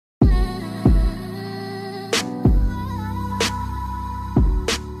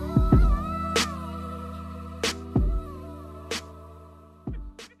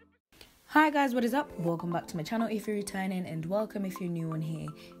Hi guys, what is up? Welcome back to my channel if you're returning, and welcome if you're new on here.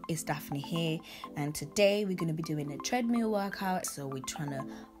 It's Daphne here, and today we're going to be doing a treadmill workout. So we're trying to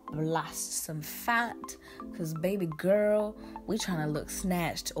blast some fat because baby girl, we're trying to look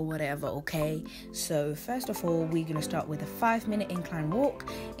snatched or whatever, okay? So first of all, we're going to start with a 5-minute incline walk.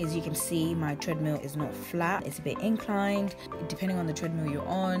 As you can see, my treadmill is not flat, it's a bit inclined depending on the treadmill you're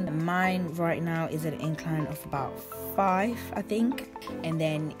on. Mine right now is at an incline of about 5, I think, and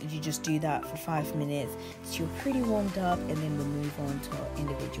then you just do that for 5 minutes so you're pretty warmed up, and then we'll move on to our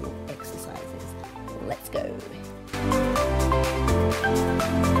individual exercises. Let's go.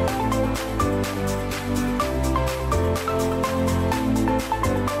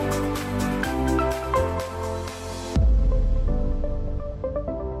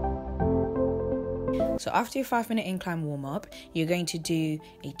 So after your 5-minute incline warm-up, you're going to do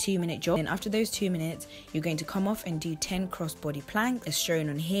a 2-minute jog. And after those 2 minutes, you're going to come off and do 10 crossbody plank as shown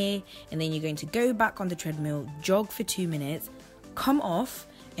on here. And then you're going to go back on the treadmill, jog for 2 minutes, come off,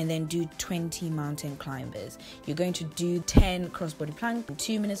 and then do 20 mountain climbers. You're going to do 10 crossbody plank,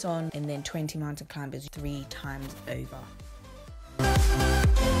 2 minutes on, and then 20 mountain climbers 3 times over.